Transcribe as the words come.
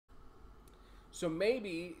So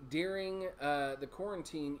maybe during the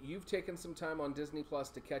quarantine, you've taken some time on Disney Plus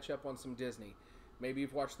to catch up on some Disney. Maybe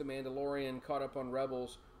you've watched The Mandalorian, caught up on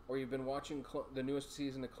Rebels, or you've been watching the newest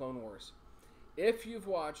season of Clone Wars. If you've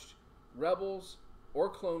watched Rebels or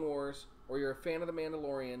Clone Wars, or you're a fan of The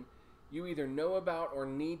Mandalorian, you either know about or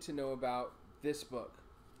need to know about this book.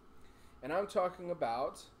 And I'm talking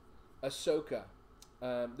about Ahsoka.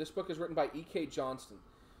 This book is written by E.K. Johnston.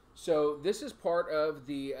 So this is part of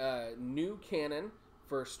the new canon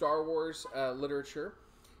for Star Wars literature.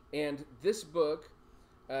 And this book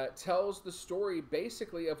tells the story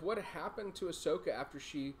basically of what happened to Ahsoka after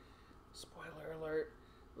she, spoiler alert,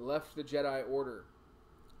 left the Jedi Order.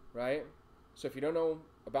 Right? So if you don't know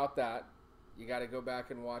about that, you got to go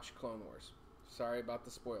back and watch Clone Wars. Sorry about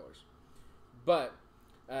the spoilers. But,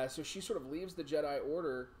 so she sort of leaves the Jedi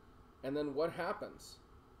Order, and then what happens?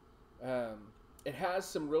 It has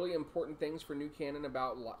some really important things for new canon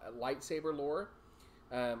about lightsaber lore,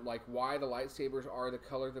 like why the lightsabers are the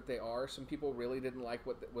color that they are. Some people really didn't like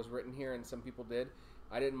what was written here, and some people did.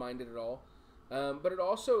 I didn't mind it at all. But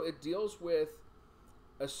it deals with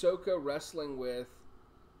Ahsoka wrestling with,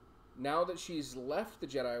 now that she's left the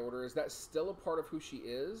Jedi Order, is that still a part of who she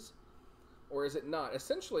is? Or is it not?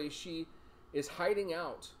 Essentially, she is hiding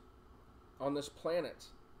out on this planet.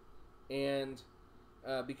 And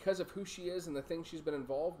because of who she is and the things she's been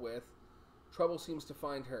involved with, trouble seems to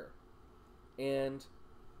find her. And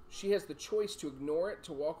she has the choice to ignore it,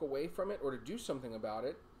 to walk away from it, or to do something about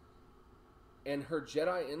it. And her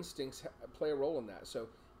Jedi instincts play a role in that. So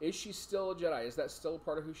is she still a Jedi? Is that still a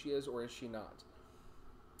part of who she is, or is she not?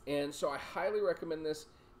 And so I highly recommend this.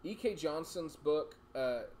 E.K. Johnston's book,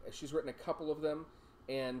 she's written a couple of them,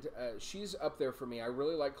 and she's up there for me. I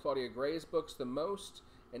really like Claudia Gray's books the most,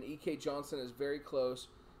 and E.K. Johnston is very close.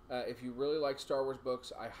 If you really like Star Wars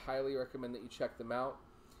books, I highly recommend that you check them out.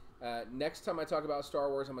 Next time I talk about Star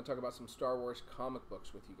Wars, I'm going to talk about some Star Wars comic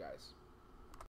books with you guys.